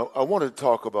I want to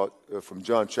talk about from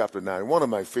John chapter 9. One of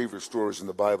my favorite stories in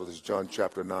the Bible is John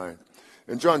chapter 9.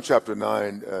 In John chapter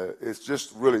 9, it's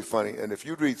just really funny. And if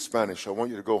you read Spanish, I want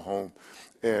you to go home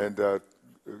and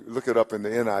look it up in the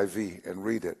NIV and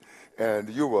read it. And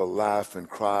you will laugh and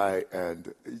cry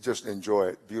and just enjoy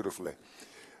it beautifully.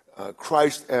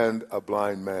 Christ and a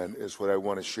blind man is what I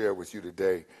want to share with you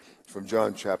today from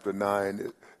John chapter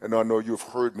 9. And I know you've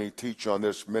heard me teach on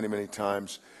this many, many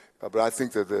times. But I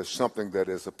think that there's something that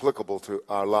is applicable to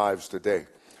our lives today.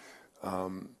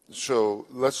 So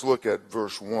let's look at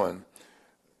verse 1.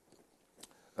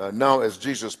 Now as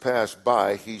Jesus passed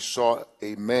by, he saw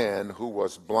a man who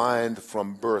was blind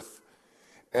from birth.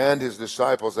 And his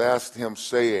disciples asked him,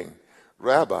 saying,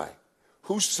 Rabbi,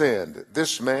 who sinned,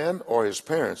 this man or his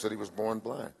parents, that he was born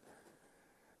blind?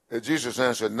 And Jesus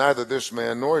answered, neither this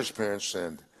man nor his parents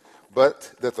sinned,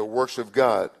 but that the works of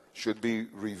God should be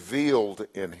revealed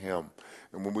in him.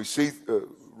 And when we see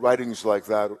writings like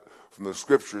that from the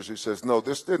scriptures, he says, no,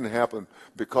 this didn't happen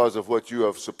because of what you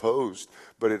have supposed,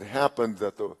 but it happened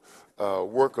that the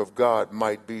work of God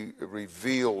might be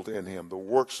revealed in him. The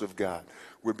works of God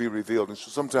would be revealed. And so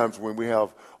sometimes when we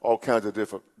have all kinds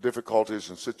of difficulties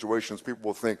and situations, people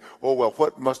will think, oh, well,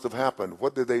 what must have happened?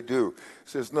 What did they do? He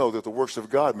says, no, that the works of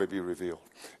God may be revealed.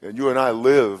 And you and I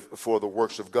live for the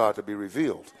works of God to be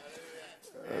revealed.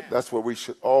 That's what we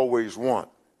should always want.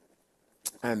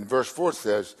 And verse 4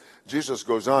 says, Jesus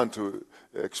goes on to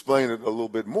explain it a little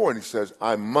bit more, and he says,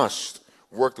 I must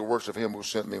work the works of him who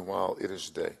sent me while it is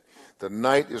day. The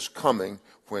night is coming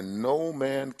when no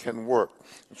man can work.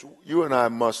 So you and I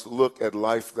must look at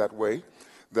life that way,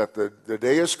 that the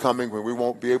day is coming when we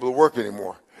won't be able to work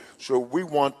anymore. So we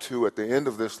want to, at the end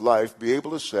of this life, be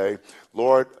able to say,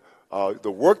 Lord,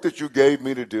 the work that you gave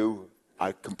me to do,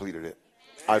 I completed it.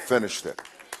 I finished it.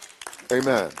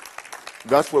 Amen.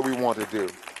 That's what we want to do,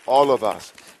 all of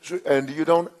us. And you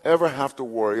don't ever have to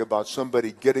worry about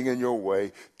somebody getting in your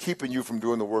way, keeping you from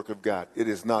doing the work of God. It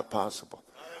is not possible.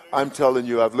 I'm telling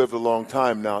you, I've lived a long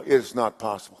time now. It is not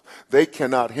possible. They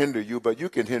cannot hinder you, but you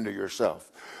can hinder yourself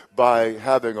by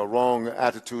having a wrong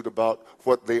attitude about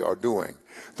what they are doing.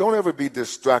 Don't ever be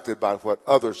distracted by what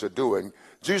others are doing.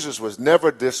 Jesus was never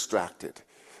distracted.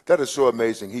 That is so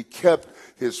amazing. He kept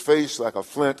his face like a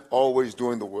flint, always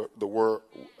doing the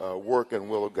work and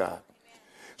will of God.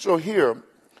 So here,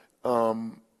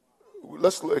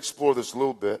 let's explore this a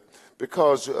little bit,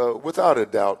 because without a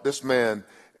doubt, this man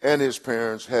and his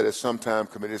parents had at some time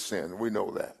committed sin. We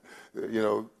know that.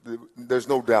 There's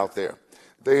no doubt there.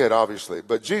 They had obviously.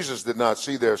 But Jesus did not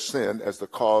see their sin as the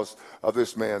cause of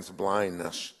this man's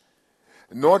blindness.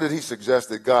 Nor did he suggest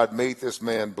that God made this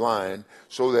man blind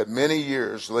so that many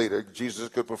years later Jesus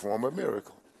could perform a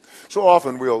miracle. So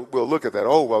often we'll look at that.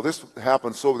 Oh, well, this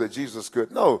happened so that Jesus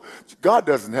could. No, God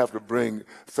doesn't have to bring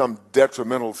some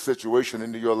detrimental situation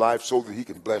into your life so that he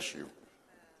can bless you.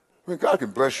 I mean, God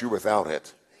can bless you without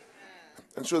it.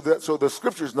 And so the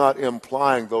scripture is not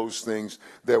implying those things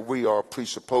that we are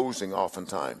presupposing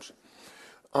oftentimes.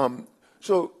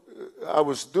 So I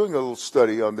was doing a little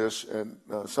study on this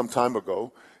some time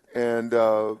ago, and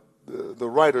the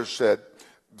writer said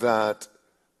that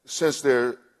since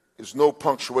there is no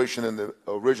punctuation in the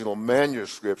original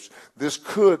manuscripts, this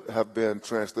could have been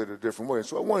translated a different way. And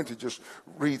so I wanted to just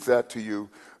read that to you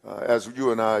as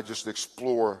you and I just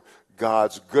explore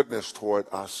God's goodness toward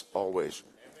us always.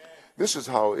 This is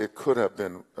how it could have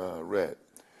been read.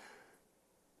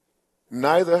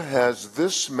 Neither has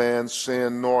this man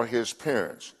sinned nor his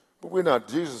parents. But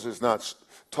Jesus is not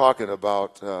talking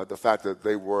about the fact that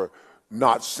they were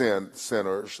not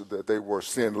sinners, that they were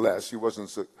sinless. He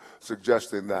wasn't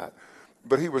suggesting that.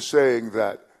 But he was saying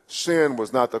that sin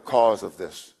was not the cause of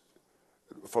this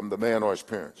from the man or his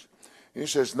parents. He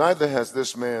says, neither has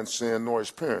this man sinned nor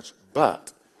his parents,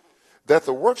 but that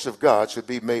the works of God should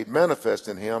be made manifest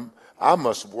in him, I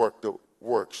must work the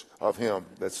works of him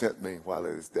that sent me while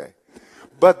it is day.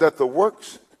 But that the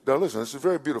works, now listen, this is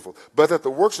very beautiful. But that the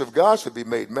works of God should be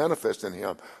made manifest in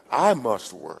him, I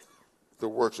must work the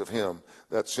works of him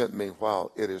that sent me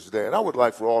while it is day. And I would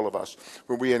like for all of us,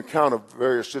 when we encounter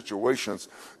various situations,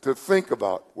 to think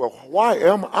about, well, why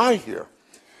am I here?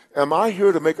 Am I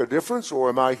here to make a difference, or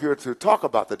am I here to talk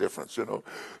about the difference,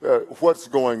 what's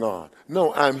going on?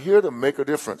 No, I'm here to make a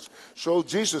difference. So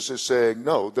Jesus is saying,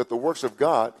 no, that the works of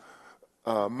God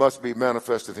must be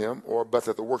manifested in him, but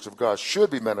that the works of God should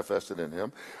be manifested in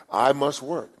him. I must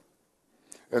work.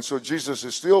 And so Jesus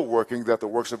is still working that the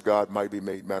works of God might be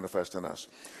made manifest in us.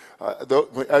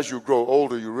 As you grow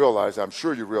older, you realize, I'm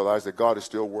sure you realize, that God is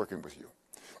still working with you,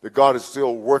 that God is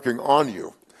still working on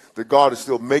you, that God is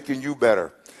still making you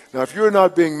better, Now, if you're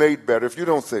not being made better, if you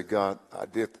don't say, God,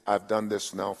 I've done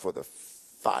this now for the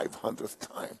 500th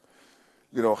time,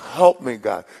 help me,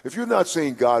 God. If you're not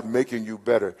seeing God making you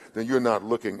better, then you're not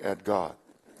looking at God.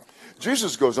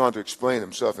 Jesus goes on to explain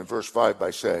himself in verse 5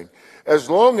 by saying, as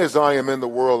long as I am in the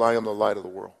world, I am the light of the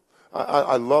world.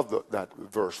 I love that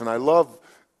verse, and I love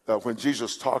when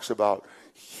Jesus talks about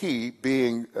he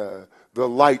being the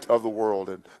light of the world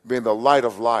and being the light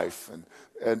of life,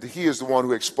 and he is the one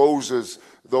who exposes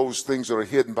those things that are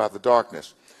hidden by the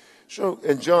darkness. So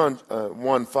in John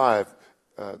 1:5,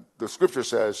 the scripture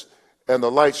says, and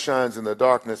the light shines in the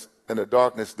darkness, and the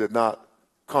darkness did not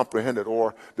comprehend it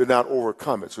or did not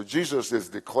overcome it. So Jesus is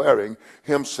declaring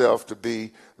himself to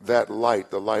be that light,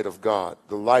 the light of God,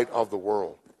 the light of the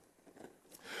world.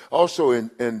 Also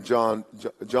in John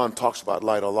talks about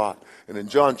light a lot. And in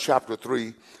John chapter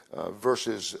 3,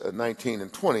 verses 19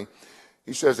 and 20,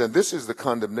 he says, and this is the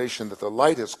condemnation, that the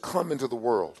light has come into the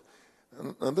world.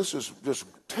 And this is just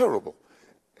terrible.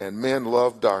 And men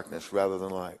love darkness rather than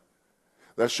light.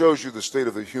 That shows you the state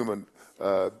of the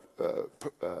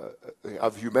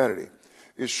humanity.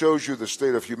 It shows you the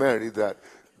state of humanity, that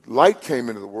light came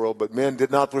into the world, but men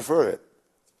did not prefer it.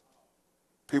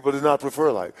 People did not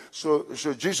prefer light. So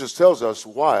Jesus tells us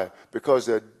why. Because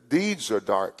their deeds are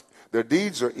dark. Their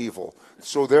deeds are evil.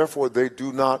 So therefore they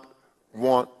do not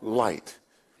want light.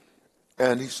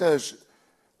 And he says,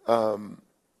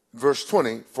 verse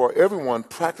 20, for everyone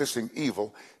practicing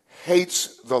evil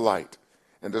hates the light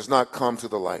and does not come to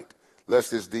the light,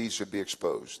 lest his deeds should be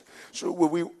exposed. So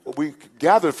what we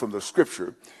gathered from the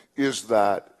scripture is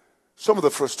that some of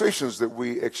the frustrations that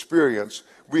we experience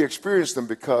them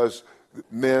because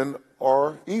men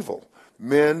are evil.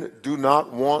 Men do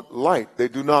not want light. They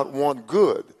do not want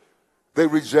good. They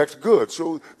reject good.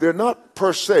 So they're not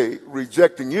per se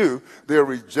rejecting you. They're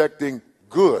rejecting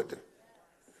good.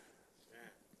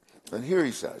 And here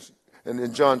he says, and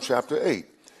in John chapter 8,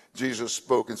 Jesus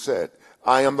spoke and said,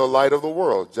 I am the light of the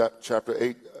world. Chapter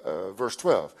 8, verse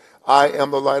 12. I am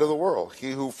the light of the world.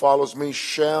 He who follows me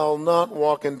shall not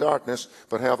walk in darkness,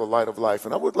 but have the light of life.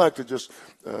 And I would like to just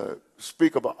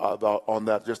speak about on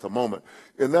that just a moment.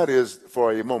 And that is,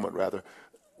 for a moment rather,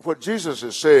 what Jesus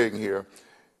is saying here,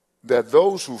 that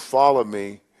those who follow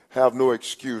me have no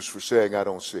excuse for saying, I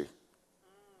don't see.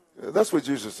 That's what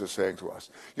Jesus is saying to us.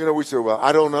 We say, well,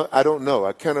 I don't know,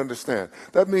 I can't understand.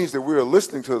 That means that we're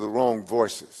listening to the wrong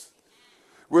voices.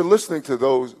 We're listening to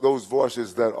those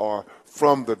voices that are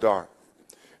from the dark.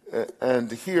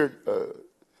 And here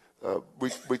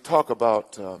we talk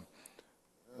about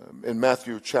in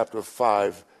Matthew chapter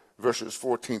 5, verses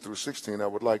 14 through 16. I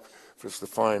would like for us to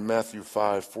find Matthew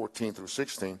 5, 14 through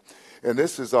 16. And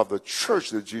this is of the church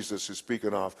that Jesus is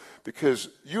speaking of, because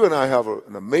you and I have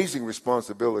an amazing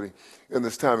responsibility in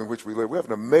this time in which we live. We have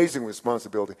an amazing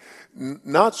responsibility,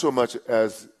 not so much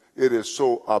as it is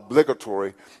so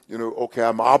obligatory, okay,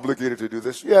 I'm obligated to do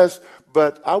this. Yes,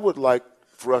 but I would like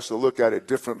for us to look at it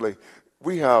differently.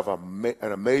 We have an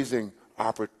amazing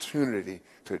opportunity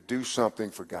to do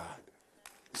something for God.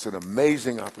 It's an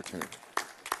amazing opportunity.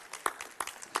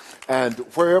 And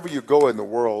wherever you go in the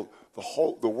world,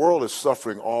 the world is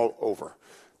suffering all over.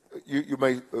 You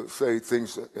may say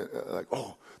things like,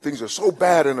 oh, things are so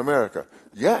bad in America.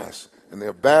 Yes, and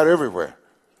they're bad everywhere.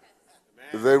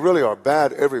 They really are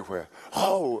bad everywhere.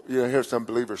 Oh, hear some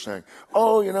believers saying,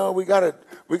 oh, we got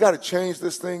to change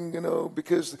this thing,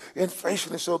 because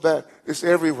inflation is so bad. It's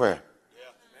everywhere.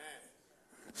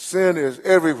 Sin is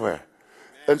everywhere.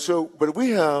 And so, but we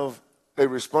have a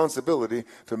responsibility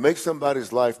to make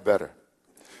somebody's life better.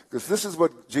 Because this is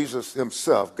what Jesus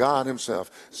himself, God himself,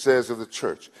 says of the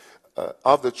church.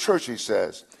 Of the church, he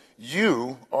says,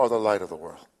 you are the light of the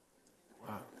world.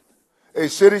 Wow. A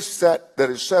city that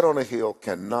is set on a hill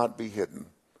cannot be hidden.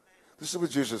 This is what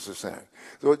Jesus is saying.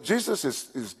 So Jesus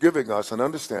is giving us an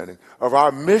understanding of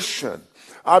our mission.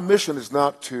 Our mission is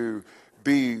not to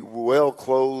be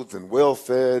well-clothed and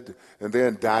well-fed and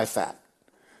then die fat.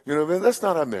 That's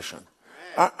not our mission.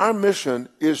 Our mission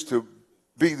is to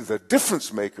be the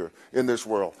difference maker in this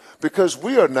world. Because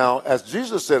we are now, as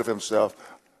Jesus said of himself,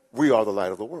 we are the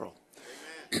light of the world.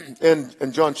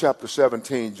 In John chapter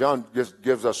 17, John just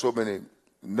gives us so many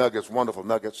nuggets, wonderful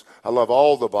nuggets. I love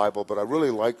all the Bible, but I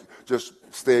really like just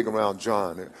staying around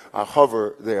John. I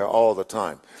hover there all the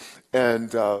time.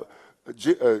 And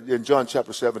in John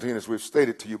chapter 17, as we've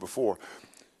stated to you before,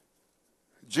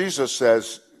 Jesus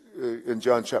says in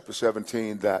John chapter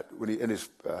 17 that when in his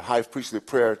high priestly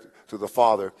prayer to the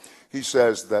Father, he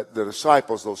says that the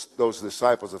disciples, those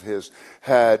disciples of his,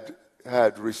 had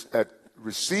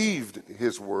received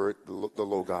his word, the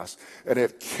Logos, and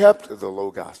have kept the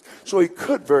Logos. So he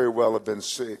could very well have been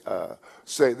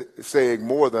saying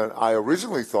more than I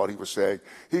originally thought he was saying.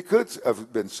 He could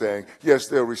have been saying, yes,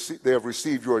 they have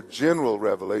received your general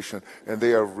revelation, and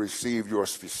they have received your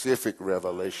specific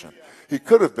revelation. He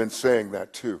could have been saying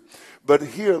that too. But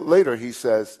here later he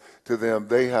says to them,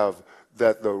 they have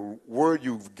that the word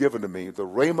you've given to me, the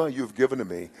rhema you've given to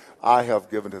me, I have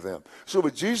given to them. So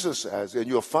what Jesus says, and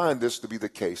you'll find this to be the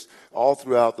case all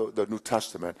throughout the New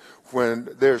Testament, when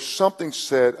there's something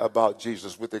said about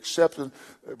Jesus, with the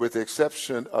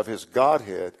exception of his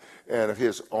Godhead and of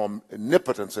his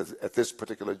omnipotence at this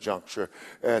particular juncture,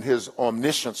 and his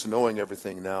omniscience, knowing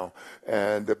everything now,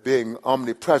 and being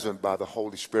omnipresent by the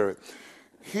Holy Spirit,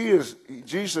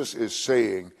 Jesus is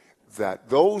saying that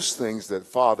those things that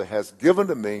Father has given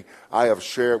to me, I have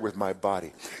shared with my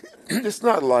body. It's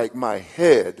not like my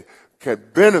head can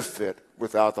benefit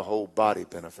without the whole body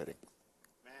benefiting.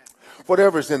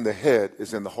 Whatever's in the head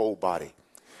is in the whole body.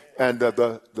 And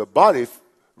the body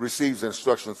receives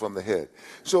instruction from the head.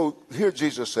 So here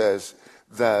Jesus says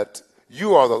that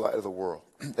you are the light of the world.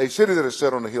 A city that is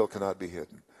set on a hill cannot be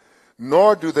hidden.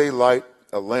 Nor do they light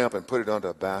a lamp and put it under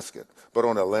a basket, but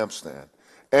on a lampstand.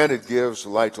 And it gives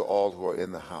light to all who are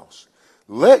in the house.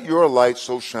 Let your light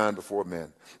so shine before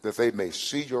men that they may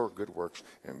see your good works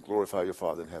and glorify your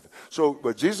Father in heaven. So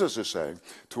what Jesus is saying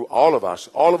to all of us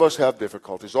have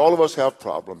difficulties, all of us have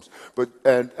problems,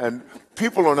 and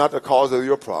people are not the cause of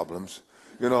your problems.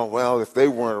 You know, well, if they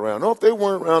weren't around. No, if they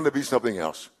weren't around, there'd be something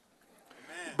else.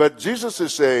 But Jesus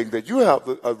is saying that you have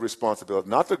a responsibility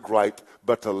not to gripe,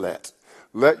 but to let.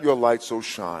 Let your light so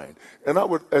shine. And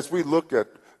as we look at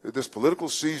this political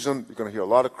season, you're going to hear a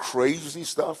lot of crazy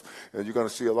stuff, and you're going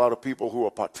to see a lot of people who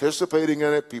are participating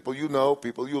in it, people you know,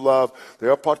 people you love. They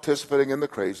are participating in the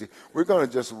crazy. We're going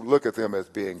to just look at them as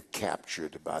being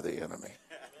captured by the enemy.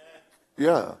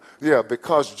 Yeah,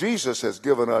 because Jesus has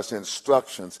given us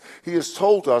instructions. He has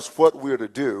told us what we're to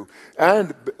do,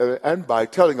 and by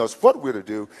telling us what we're to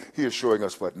do, he is showing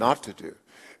us what not to do.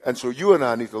 And so you and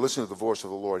I need to listen to the voice of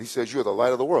the Lord. He says, you're the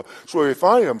light of the world. So if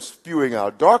I am spewing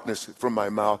out darkness from my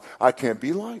mouth, I can't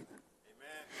be light.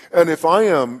 Amen. And if I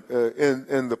am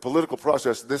in the political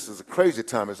process, this is a crazy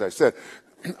time, as I said,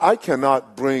 I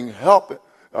cannot bring help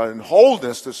and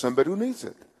wholeness to somebody who needs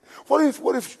it. What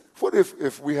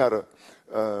if we had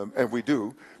and we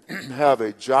do, have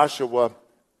a Joshua,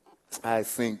 I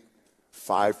think,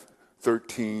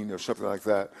 5:13 or something like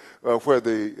that, where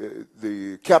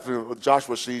the captain of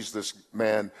Joshua sees this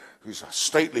man. He's a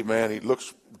stately man. He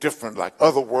looks different, like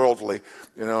otherworldly.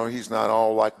 You know, he's not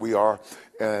all like we are.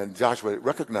 And Joshua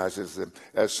recognizes him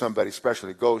as somebody special.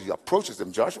 He approaches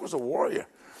him. Joshua's a warrior.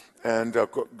 And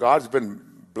God's been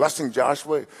blessing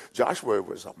Joshua. Joshua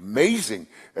was amazing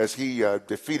as he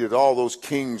defeated all those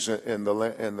kings in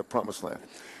the promised land.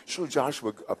 So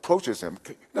Joshua approaches him.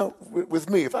 Now, with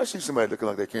me, if I see somebody looking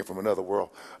like they came from another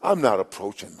world, I'm not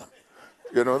approaching them.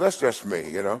 You know, that's just me,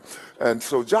 you know. And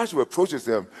so Joshua approaches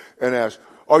them and asks,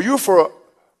 are you for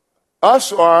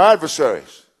us or our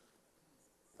adversaries?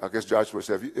 I guess Joshua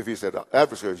said, if he said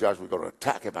adversaries, Joshua was going to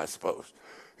attack him, I suppose.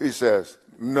 He says,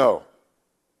 no,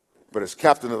 but as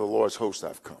captain of the Lord's host,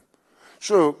 I've come.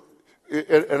 So,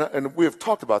 and we have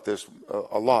talked about this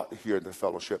a lot here in the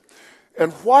fellowship.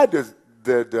 And why did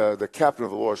the captain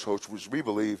of the Lord's host, which we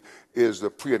believe is the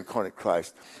pre-incarnate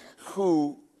Christ,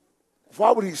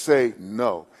 why would he say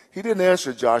no? He didn't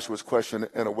answer Joshua's question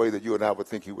in a way that you and I would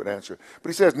think he would answer. But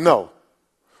he says no.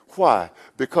 Why?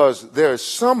 Because there is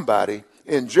somebody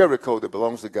in Jericho that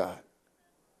belongs to God.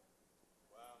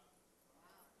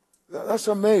 That's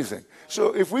amazing.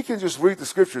 So if we can just read the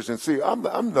scriptures and see, I'm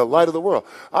the light of the world.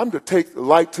 I'm to take the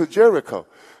light to Jericho.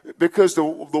 Because the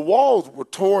walls were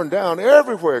torn down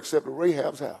everywhere except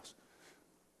Rahab's house.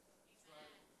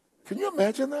 Can you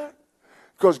imagine that?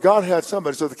 Because God had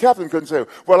somebody. So the captain couldn't say,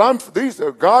 well, these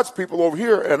are God's people over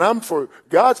here, and I'm for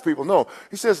God's people. No.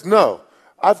 He says, no,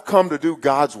 I've come to do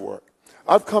God's work.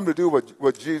 I've come to do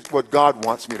what God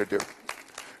wants me to do.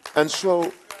 And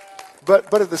so,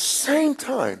 but at the same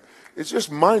time, it's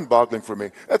just mind-boggling for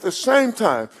me. At the same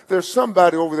time, there's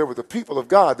somebody over there with the people of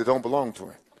God that don't belong to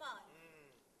him.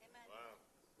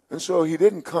 And so he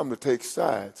didn't come to take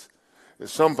sides.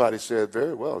 As somebody said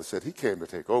very well, he said he came to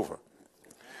take over.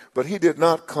 But he did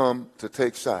not come to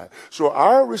take sides. So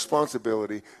our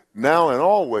responsibility now and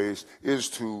always is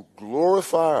to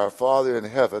glorify our Father in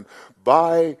heaven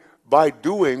by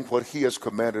doing what he has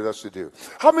commanded us to do.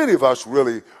 How many of us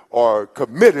really are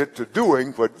committed to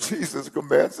doing what Jesus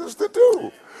commands us to do?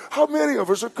 How many of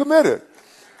us are committed?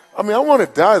 I mean, I want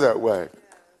to die that way.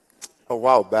 A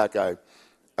while back, I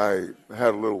I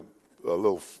had a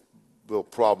little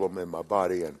problem in my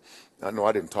body, and I know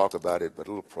I didn't talk about it, but a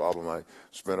little problem. I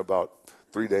spent about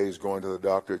 3 days going to the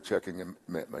doctor, checking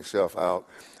myself out,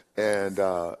 and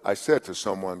I said to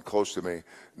someone close to me,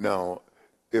 now,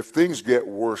 if things get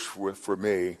worse for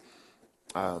me,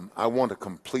 I want to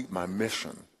complete my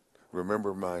mission.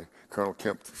 Remember my Colonel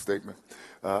Kemp statement?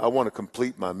 I want to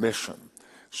complete my mission.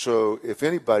 So if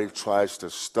anybody tries to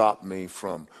stop me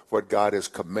from what God has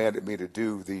commanded me to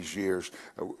do these years,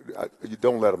 you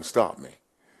don't let them stop me.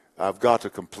 I've got to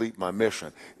complete my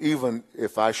mission. Even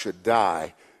if I should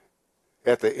die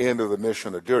at the end of the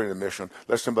mission or during the mission,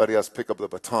 let somebody else pick up the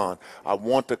baton. I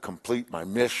want to complete my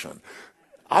mission.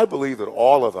 I believe that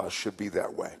all of us should be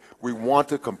that way. We want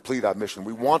to complete our mission.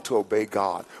 We want to obey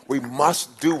God. We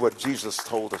must do what Jesus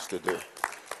told us to do.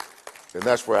 And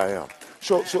that's where I am.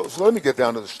 So let me get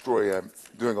down to the story. I'm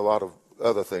doing a lot of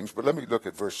other things, but let me look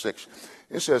at verse 6.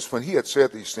 It says, when he had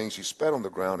said these things, he spat on the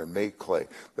ground and made clay.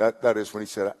 That is when he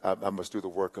said, I must do the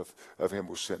work of him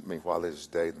who sent me while it is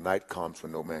day. The night comes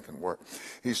when no man can work.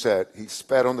 He said, he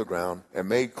spat on the ground and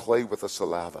made clay with the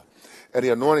saliva. And he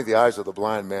anointed the eyes of the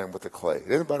blind man with the clay.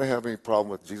 Did anybody have any problem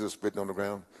with Jesus spitting on the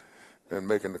ground and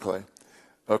making the clay?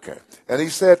 Okay. And he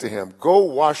said to him, go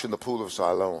wash in the pool of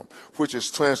Siloam, which is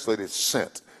translated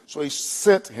sent. So he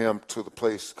sent him to the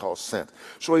place called Sent.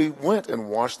 So he went and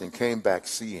washed and came back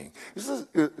seeing. It's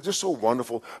just so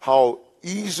wonderful how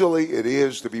easily it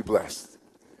is to be blessed.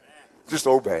 Just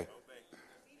obey.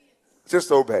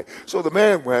 Just obey. So the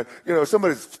man went,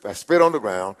 somebody spit on the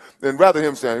ground, and rather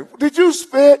him saying, did you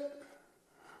spit?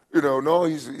 No,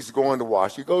 he's going to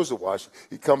wash. He goes to wash.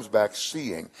 He comes back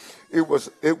seeing. It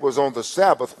was on the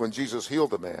Sabbath when Jesus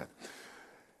healed the man.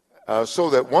 So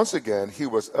that once again, he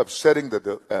was upsetting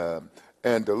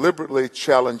and deliberately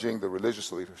challenging the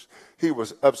religious leaders. He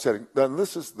was upsetting. Now,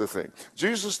 this is the thing.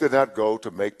 Jesus did not go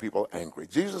to make people angry.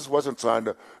 Jesus wasn't trying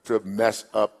to mess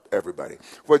up everybody.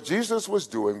 What Jesus was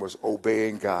doing was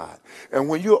obeying God. And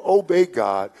when you obey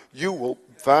God, you will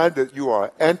find that you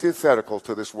are antithetical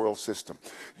to this world system.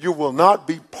 You will not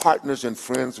be partners and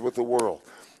friends with the world.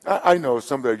 I know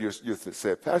somebody used to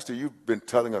say, Pastor, you've been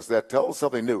telling us that. Tell us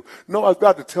something new. No, I've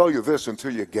got to tell you this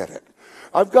until you get it.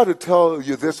 I've got to tell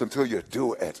you this until you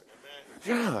do it.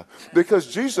 Yeah,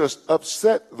 because Jesus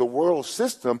upset the world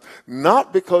system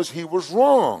not because he was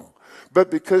wrong, but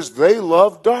because they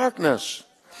love darkness.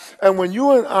 And when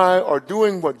you and I are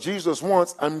doing what Jesus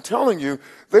wants, I'm telling you,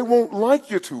 they won't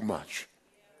like you too much.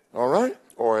 All right?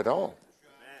 Or at all.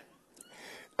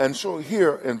 And so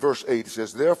here in verse 8, it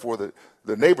says, therefore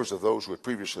the neighbors of those who had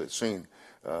previously seen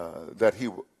that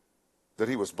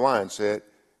he was blind said,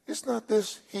 is not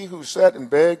this he who sat and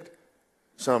begged?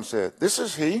 Some said, this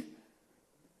is he.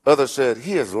 Others said,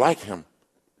 he is like him.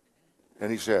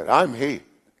 And he said, I'm he.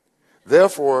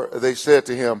 Therefore they said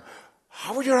to him,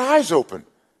 how were your eyes open?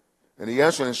 And he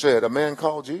answered and said, a man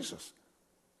called Jesus.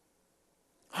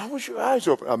 How was your eyes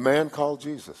open? A man called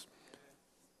Jesus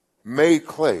made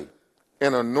clay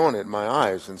and anointed my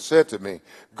eyes and said to me,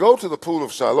 go to the pool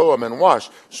of Siloam and wash.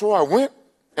 So I went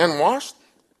and washed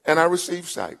and I received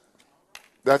sight.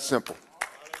 That's simple.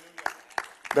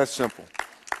 That's simple.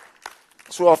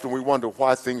 So often we wonder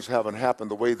why things haven't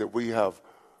happened the way that we have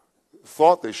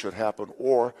thought they should happen,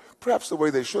 or perhaps the way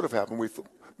they should have happened.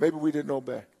 Maybe we didn't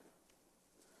obey.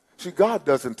 See, God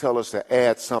doesn't tell us to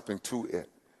add something to it,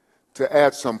 to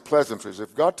add some pleasantries.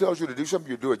 If God tells you to do something,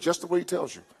 you do it just the way he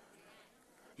tells you.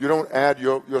 You don't add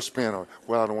your spin on,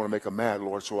 well, I don't want to make him mad,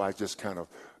 Lord, so I just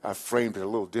I framed it a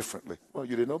little differently. Well,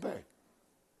 you didn't obey.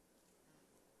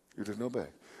 You didn't obey.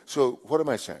 So what am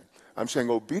I saying? I'm saying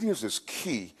obedience is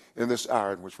key in this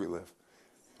hour in which we live.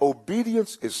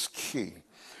 Obedience is key.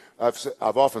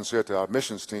 I've often said to our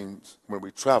missions teams when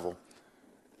we travel,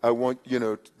 I want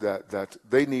that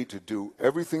they need to do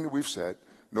everything that we've said.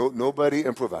 Nobody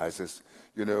improvises.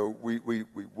 We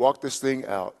walk this thing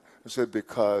out. I said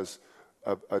because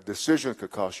a decision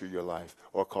could cost you your life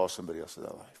or cost somebody else their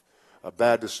life. A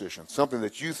bad decision, something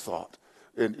that you thought,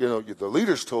 and the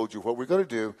leaders told you what we're going to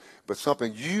do, but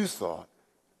something you thought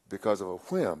because of a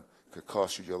whim could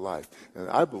cost you your life. And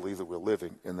I believe that we're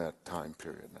living in that time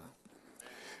period now.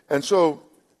 And so,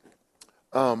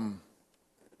 then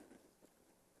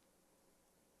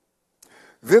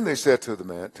they said to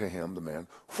him, the man,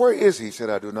 where is he? He said,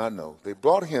 I do not know. They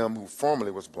brought him who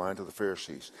formerly was blind to the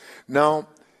Pharisees. Now,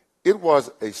 it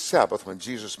was a Sabbath when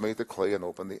Jesus made the clay and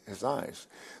opened his eyes.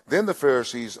 Then the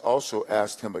Pharisees also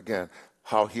asked him again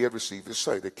how he had received his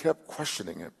sight. They kept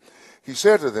questioning him. He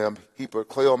said to them, he put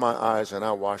clay on my eyes, and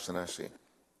I washed, and I see.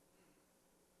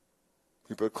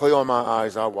 He put clay on my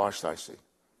eyes, I washed, I see.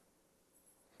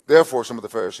 Therefore, some of the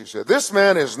Pharisees said, this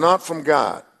man is not from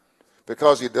God,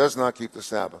 because he does not keep the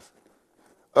Sabbath.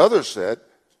 Others said,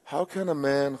 how can a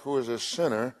man who is a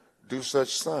sinner do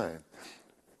such sign?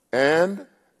 And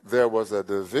there was a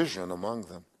division among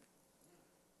them.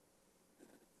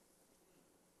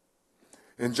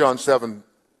 In John 7,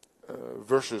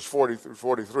 verses 40 through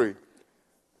 43,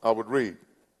 I would read,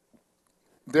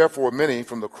 therefore many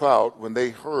from the crowd, when they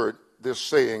heard this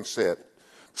saying, said,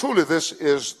 truly this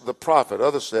is the prophet.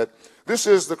 Others said, this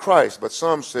is the Christ. But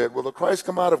some said, will the Christ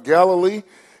come out of Galilee?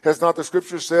 Has not the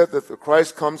scripture said that the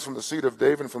Christ comes from the seed of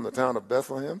David and from the town of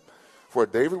Bethlehem, where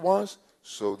David was?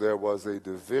 So there was a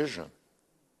division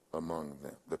among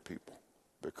them, the people,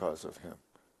 because of him.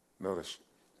 Notice,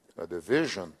 a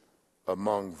division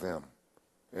among them.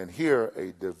 And here,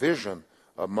 a division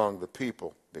among the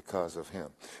people because of him.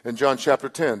 In John chapter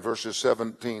 10, verses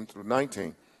 17 through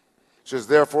 19, it says,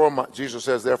 Jesus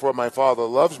says, therefore my Father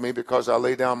loves me because I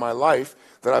lay down my life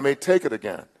that I may take it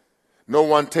again. No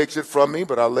one takes it from me,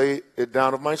 but I lay it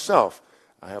down of myself.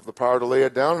 I have the power to lay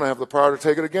it down, and I have the power to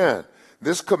take it again.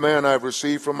 This command I have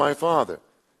received from my Father.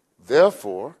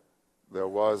 Therefore, there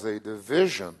was a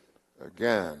division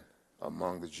again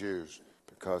among the Jews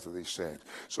because of these sayings.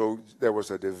 So there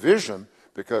was a division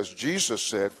because Jesus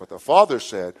said what the Father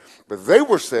said, but they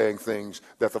were saying things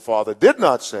that the Father did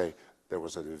not say. There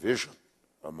was a division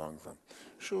among them.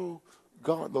 So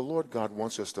God, the Lord God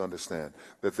wants us to understand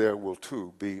that there will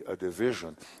too be a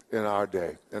division in our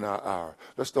day, in our hour.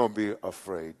 Let's don't be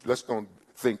afraid. Let's don't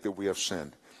think that we have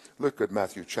sinned. Look at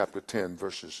Matthew chapter 10,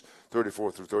 verses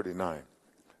 34 through 39.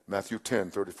 Matthew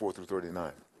 10, 34 through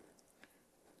 39.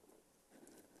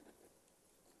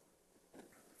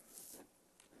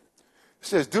 It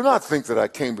says, do not think that I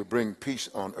came to bring peace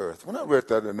on earth. When I read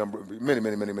that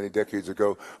many decades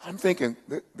ago, I'm thinking,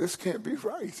 this can't be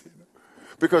right.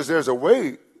 Because there's a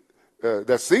way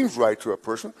that seems right to a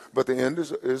person, but the end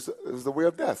is the way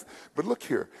of death. But look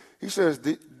here. He says,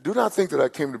 do not think that I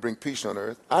came to bring peace on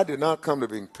earth. I did not come to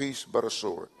bring peace, but a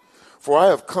sword. For I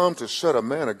have come to set a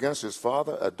man against his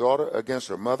father, a daughter against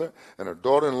her mother, and a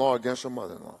daughter-in-law against her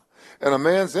mother-in-law. And a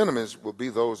man's enemies will be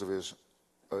those of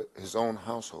his own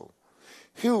household.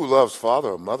 He who loves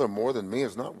father or mother more than me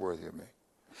is not worthy of me.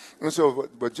 And so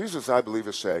what Jesus, I believe,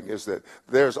 is saying is that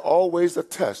there's always a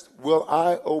test. Will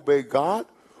I obey God,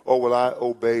 or will I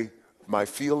obey my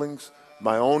feelings,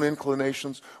 my own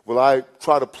inclinations? Will I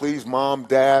try to please mom,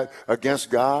 dad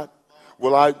against God?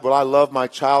 Will I love my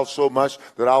child so much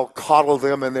that I'll coddle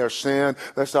them in their sin?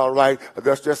 That's all right.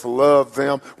 Let's just love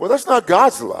them. Well, that's not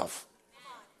God's love.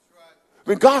 I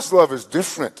mean, God's love is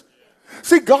different.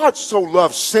 See, God so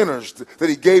loved sinners that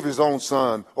he gave his own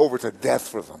son over to death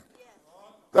for them.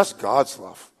 That's God's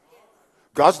love.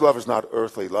 God's love is not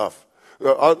earthly love.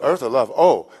 Earthly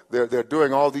love, they're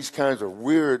doing all these kinds of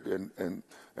weird and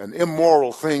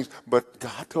immoral things, but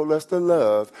God told us to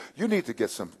love. You need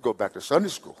to go back to Sunday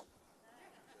school.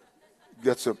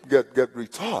 Get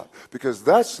retaught, because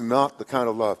that's not the kind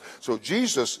of love. So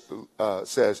Jesus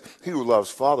says, he who loves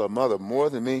father or mother more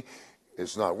than me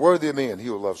is not worthy of me, and he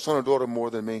who loves son or daughter more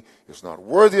than me is not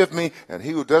worthy of me, and he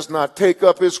who does not take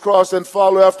up his cross and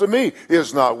follow after me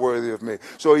is not worthy of me.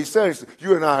 So he says,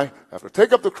 you and I have to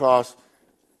take up the cross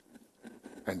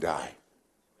and die.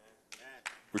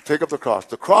 We take up the cross.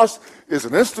 The cross is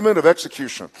an instrument of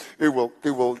execution. It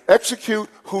will execute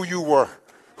who you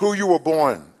were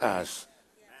born as.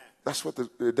 That's what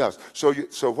it does. So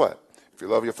what? If you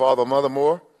love your father or mother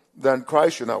more than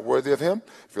Christ, you're not worthy of him.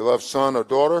 If you love son or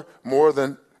daughter more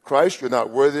than Christ, you're not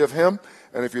worthy of him.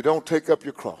 And if you don't take up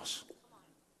your cross,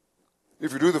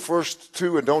 if you do the first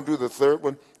two and don't do the third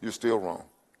one, you're still wrong.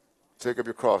 Take up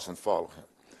your cross and follow him.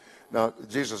 Now,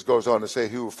 Jesus goes on to say,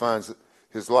 he who finds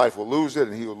his life will lose it,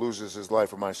 and he who loses his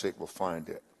life for my sake will find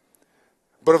it.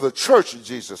 But of the church,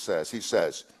 Jesus says, he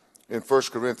says, in 1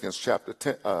 Corinthians chapter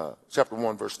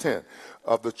 1, verse 10,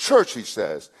 of the church, he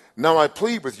says, now I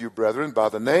plead with you, brethren, by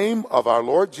the name of our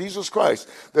Lord Jesus Christ,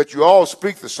 that you all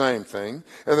speak the same thing,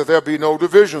 and that there be no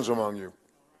divisions among you.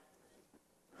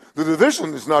 The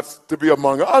division is not to be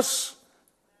among us.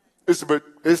 It's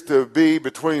to be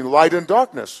between light and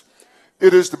darkness.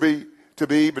 It is to be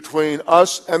between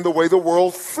us and the way the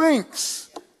world thinks.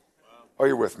 Are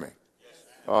you with me?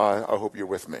 I hope you're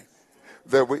with me.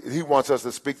 He wants us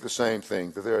to speak the same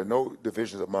thing, that there are no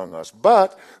divisions among us,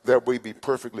 but that we be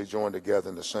perfectly joined together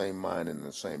in the same mind and in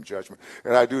the same judgment.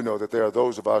 And I do know that there are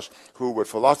those of us who would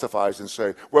philosophize and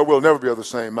say, well, we'll never be of the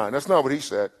same mind. That's not what he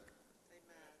said.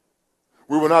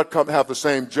 We will not have the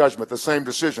same judgment, the same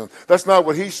decision. That's not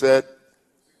what he said.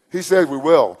 He said we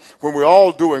will, when we're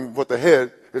all doing what the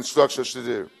head instructs us to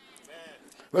do.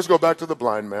 Let's go back to the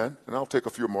blind man, and I'll take a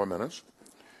few more minutes.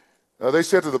 They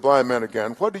said to the blind man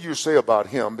again, what do you say about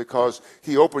him because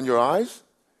he opened your eyes?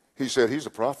 He said, he's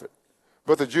a prophet.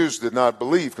 But the Jews did not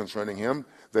believe concerning him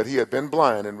that he had been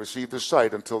blind and received his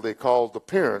sight until they called the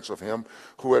parents of him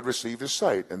who had received his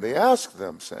sight. And they asked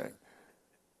them, saying,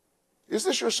 is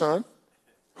this your son,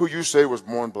 who you say was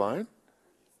born blind?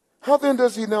 How then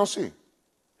does he now see?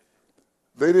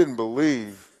 They didn't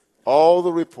believe all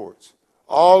the reports,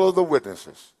 all of the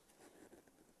witnesses.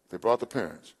 They brought the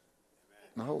parents.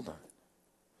 Now hold on.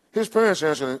 His parents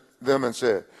answered them and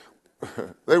said,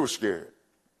 they were scared.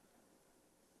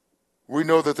 We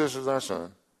know that this is our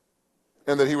son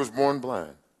and that he was born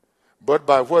blind. But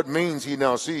by what means he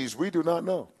now sees, we do not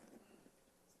know.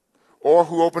 Or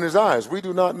who opened his eyes, we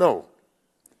do not know.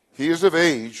 He is of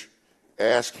age,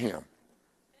 ask him.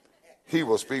 He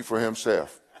will speak for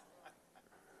himself.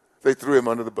 They threw him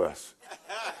under the bus.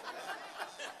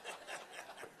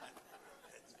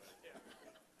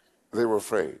 They were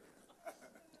afraid.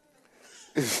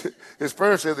 His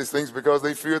parents said these things because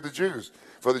they feared the Jews.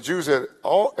 For the Jews had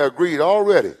agreed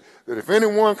already that if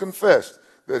anyone confessed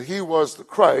that he was the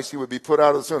Christ, he would be put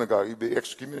out of the synagogue. He'd be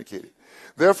excommunicated.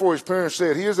 Therefore his parents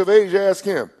said, he is of age, ask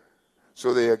him.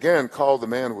 So they again called the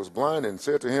man who was blind and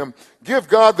said to him, give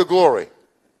God the glory.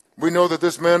 We know that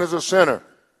this man is a sinner.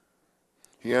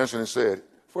 He answered and said,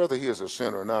 whether he is a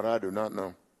sinner or not, I do not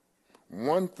know.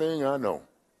 One thing I know,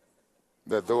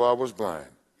 that though I was blind,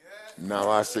 now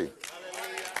I see.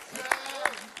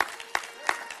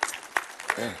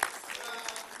 Yeah.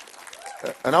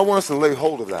 And I want us to lay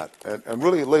hold of that, and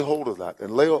really lay hold of that,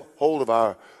 and lay hold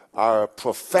of our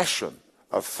profession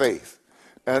of faith.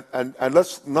 And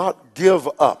let's not give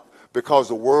up because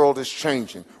the world is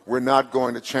changing. We're not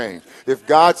going to change. If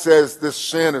God says this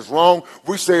sin is wrong,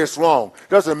 we say it's wrong. It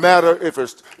doesn't matter if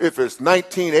it's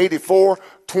 1984,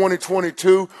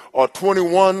 2022, or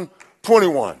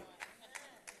 2121.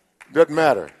 Doesn't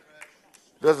matter.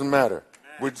 Doesn't matter.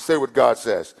 We say what God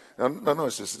says. No,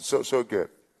 it's just so good.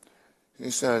 He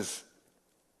says,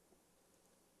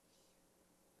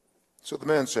 so the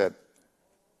man said,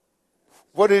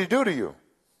 what did he do to you?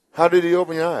 How did he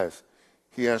open your eyes?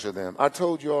 He answered them, I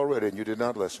told you already, and you did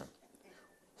not listen.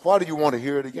 Why do you want to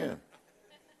hear it again?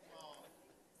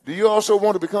 Do you also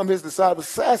want to become his disciple?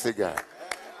 Sassy guy.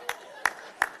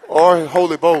 Or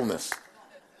holy boldness.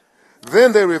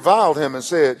 Then they reviled him and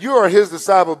said, you are his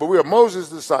disciple, but we are Moses'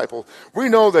 disciples. We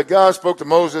know that God spoke to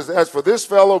Moses. As for this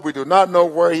fellow, we do not know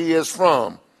where he is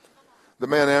from. The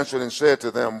man answered and said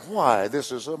to them, why,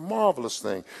 this is a marvelous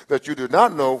thing, that you do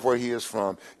not know where he is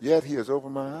from, yet he has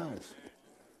opened my eyes.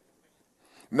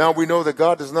 Now we know that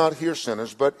God does not hear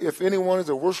sinners, but if anyone is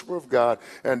a worshiper of God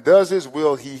and does his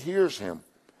will, he hears him.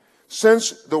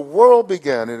 Since the world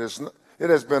began, it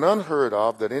has been unheard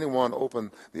of that anyone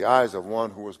opened the eyes of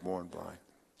one who was born blind.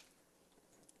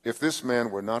 If this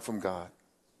man were not from God,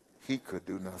 he could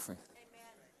do nothing.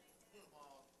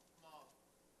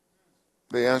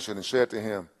 They answered and said to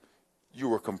him, you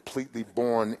were completely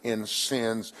born in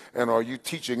sins, and are you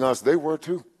teaching us? They were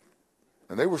too.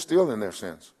 And they were still in their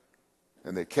sins.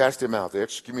 And they cast him out. They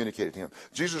excommunicated him.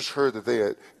 Jesus heard that they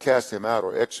had cast him out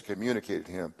or excommunicated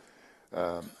him.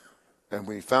 And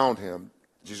when he found him,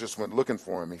 Jesus went looking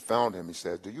for him. He found him. He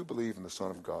said, do you believe in the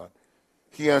Son of God?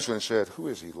 He answered and said, who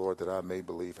is he, Lord, that I may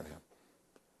believe in him?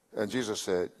 And Jesus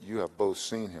said, you have both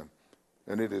seen him,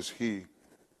 and it is he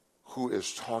who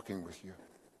is talking with you.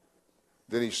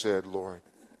 Then he said, Lord,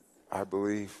 I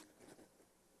believe.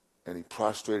 And he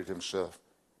prostrated himself,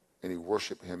 and he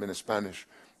worshiped him. In Spanish,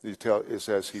 it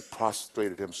says he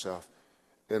prostrated himself.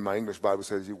 In my English Bible, it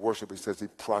says he worshiped. It says he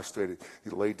prostrated. He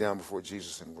laid down before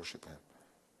Jesus and worshiped him.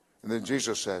 And then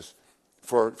Jesus says,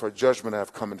 for judgment I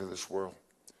have come into this world,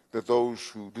 that those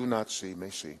who do not see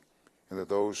may see, and that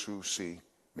those who see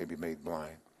may be made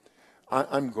blind.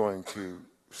 I'm going to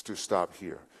stop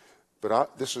here.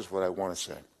 But this is what I want to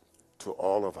say to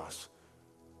all of us.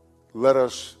 Let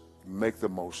us make the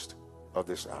most of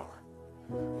this hour.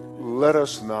 Let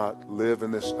us not live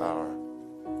in this hour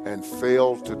and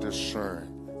fail to discern,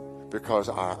 because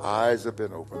our eyes have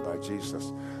been opened by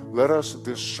Jesus. Let us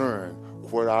discern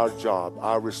what our job,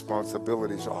 our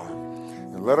responsibilities are.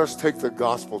 And let us take the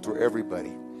gospel to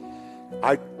everybody.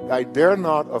 I dare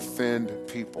not offend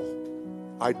people.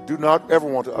 I do not ever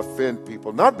want to offend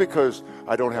people, not because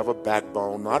I don't have a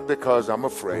backbone, not because I'm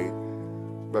afraid,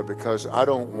 but because I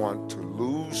don't want to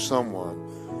lose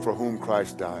someone for whom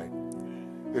Christ died.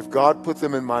 If God put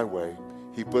them in my way,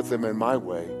 he put them in my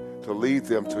way to lead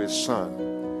them to his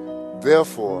Son.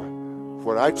 Therefore,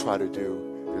 what I try to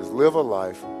do is live a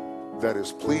life that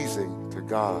is pleasing to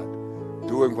God,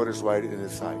 doing what is right in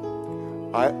his sight.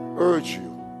 I urge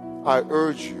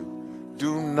you,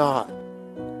 do not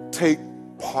take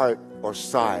part or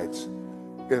sides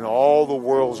in all the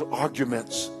world's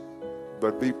arguments,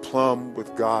 but be plumb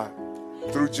with God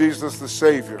through Jesus the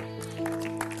Savior.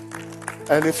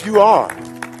 And if you are,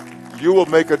 you will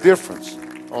make a difference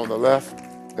on the left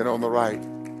and on the right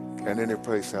and any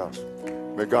place else.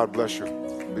 May God bless you.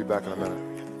 Be back in a minute.